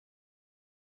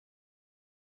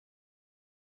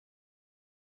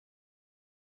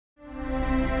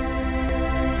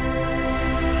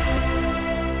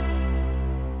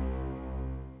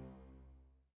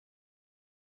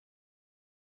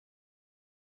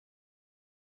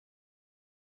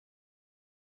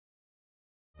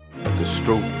the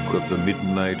stroke of the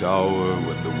midnight hour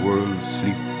when the world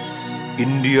sleeps,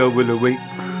 India will awake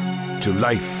to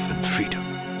life and freedom.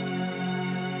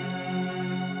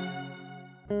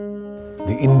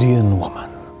 The Indian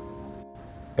woman,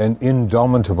 an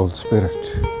indomitable spirit.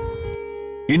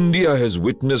 India has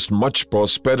witnessed much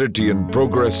prosperity and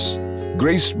progress,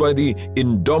 graced by the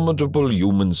indomitable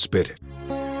human spirit,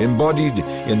 embodied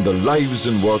in the lives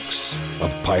and works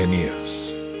of pioneers.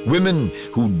 Women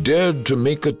who dared to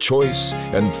make a choice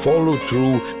and follow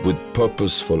through with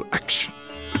purposeful action.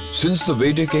 Since the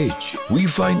Vedic age, we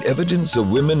find evidence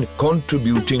of women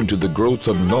contributing to the growth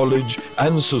of knowledge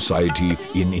and society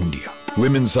in India.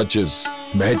 Women such as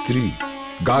Maitreyi,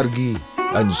 Gargi,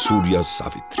 and Surya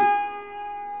Savitri.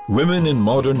 Women in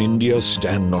modern India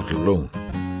stand not alone.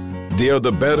 They are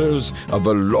the bearers of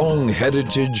a long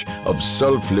heritage of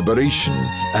self-liberation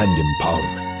and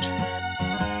empowerment.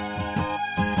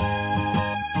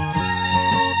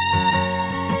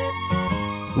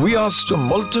 We asked a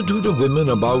multitude of women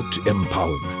about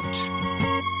empowerment.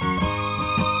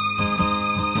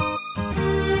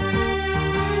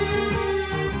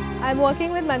 I'm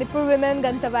working with Manipur Women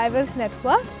Gun Survivors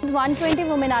Network. 120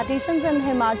 women artisans in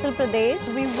Himachal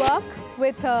Pradesh. We work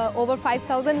with over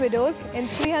 5,000 widows in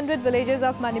 300 villages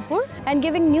of Manipur. And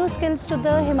giving new skills to the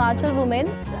Himachal women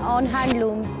on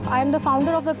handlooms. I am the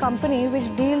founder of a company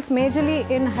which deals majorly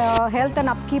in health and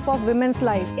upkeep of women's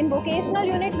life. In vocational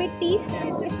unit, we teach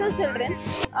special children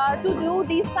to do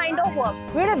these kind of work.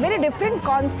 We had a very different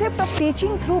concept of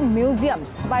teaching through museums.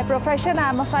 By profession, I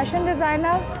am a fashion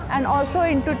designer and also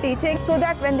into teaching, so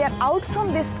that when they are out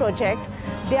from this project,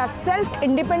 they are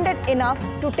self-independent enough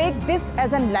to take this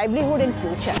as a livelihood in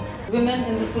future. Women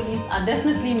in the police are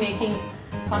definitely making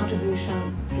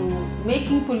contribution to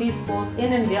making police force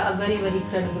in India a very, very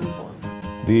credible force.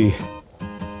 The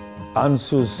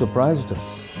answers surprised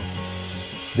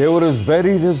us. They were as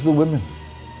varied as the women,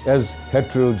 as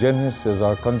heterogeneous as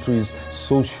our country's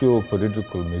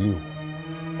socio-political milieu.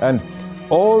 And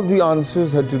all the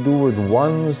answers had to do with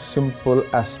one simple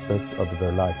aspect of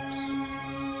their lives: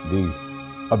 the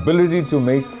ability to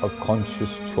make a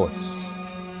conscious choice.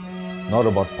 Not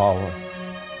about power,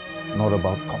 not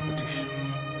about competition.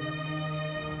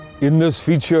 In this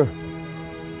feature,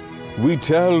 we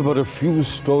tell but a few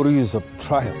stories of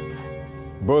triumph,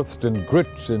 birthed in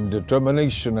grit and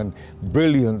determination and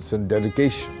brilliance and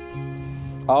dedication.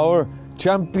 Our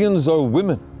champions are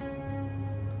women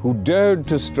who dared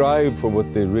to strive for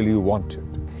what they really wanted.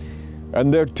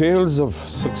 And their tales of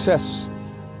success,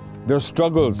 their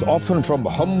struggles, often from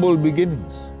humble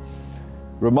beginnings,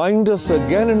 remind us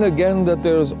again and again that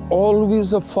there is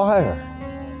always a fire,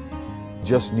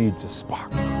 just needs a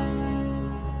spark.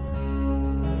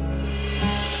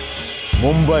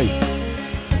 Mumbai,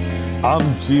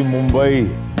 Amchi Mumbai,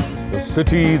 the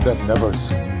city that never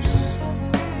sleeps.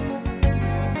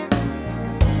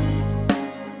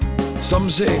 Some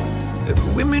say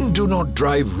women do not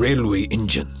drive railway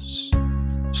engines.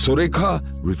 Surekha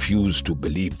refused to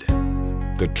believe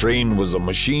them. The train was a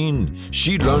machine.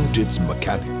 She learnt its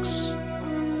mechanics.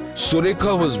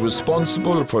 Surekha was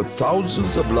responsible for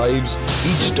thousands of lives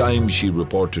each time she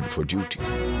reported for duty.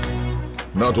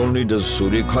 Not only does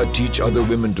Surekha teach other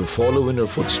women to follow in her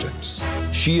footsteps,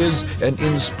 she is an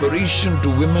inspiration to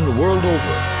women world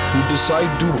over who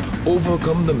decide to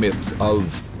overcome the myth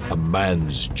of a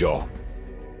man's job.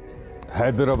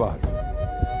 Hyderabad,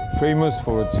 famous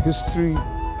for its history,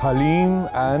 Halim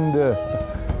and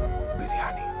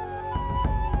biryani.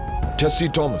 Tessie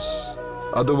Thomas,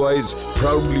 otherwise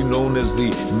proudly known as the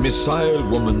Missile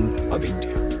Woman of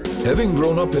India. Having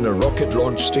grown up in a rocket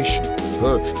launch station,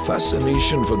 her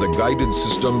fascination for the guided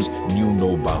systems knew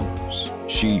no bounds.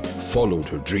 She followed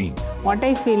her dream. What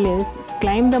I feel is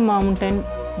climb the mountain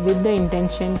with the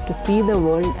intention to see the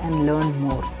world and learn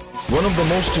more. One of the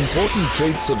most important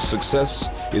traits of success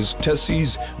is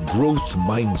Tessie's growth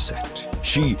mindset.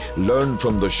 She learned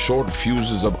from the short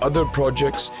fuses of other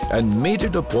projects and made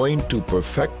it a point to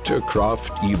perfect her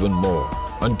craft even more,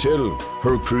 until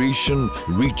her creation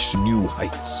reached new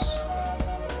heights.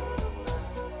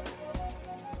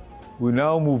 We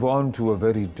now move on to a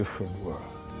very different world.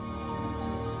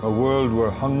 A world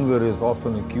where hunger is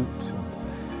often acute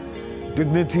and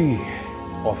dignity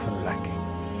often lacking.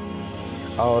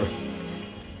 Our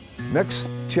next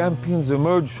champions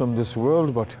emerge from this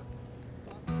world, but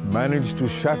manage to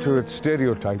shatter its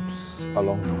stereotypes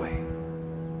along the way.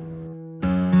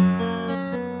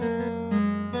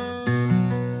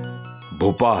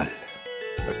 Bhopal,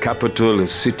 the capital, a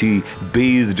city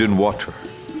bathed in water,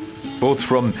 both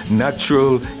from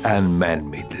natural and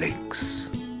man-made lakes.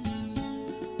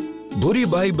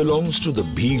 Bhuribai belongs to the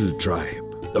Bhil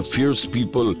tribe, The fierce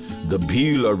people, the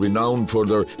Bhil, are renowned for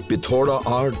their Pithoda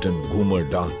art and Ghumar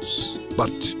dance.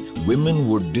 But women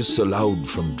were disallowed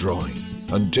from drawing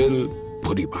until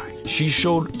Puribai. She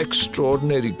showed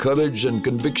extraordinary courage and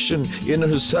conviction in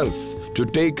herself to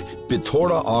take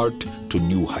Pithoda art to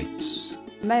new heights.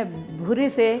 मैं भूरी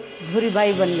से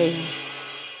भूरीबाई बन गई हूँ.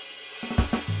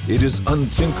 It is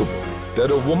unthinkable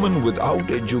that a woman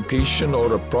without education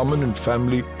or a prominent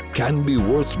family can be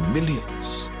worth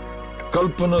millions.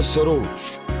 Kalpana Saroj,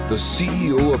 the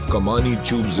CEO of Kamani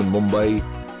Tubes in Mumbai,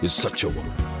 is such a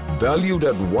woman. Valued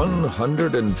at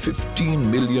 $115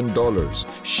 million,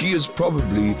 she is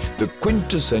probably the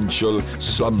quintessential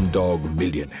slumdog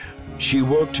millionaire. She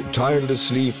worked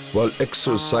tirelessly while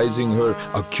exercising her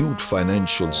acute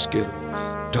financial skills.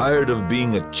 Tired of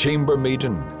being a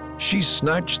chambermaiden, she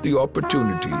snatched the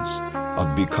opportunities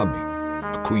of becoming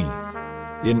a queen.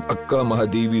 In Akka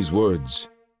Mahadevi's words,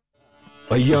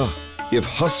 Ayya, if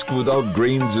husk without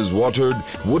grains is watered,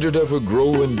 would it ever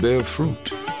grow and bear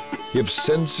fruit? If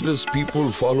senseless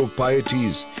people follow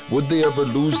pieties, would they ever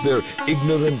lose their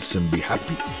ignorance and be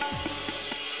happy?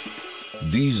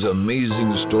 These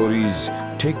amazing stories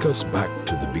take us back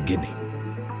to the beginning,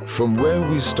 from where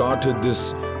we started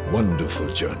this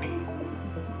wonderful journey.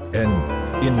 An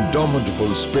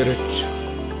indomitable spirit,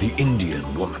 the Indian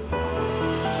woman.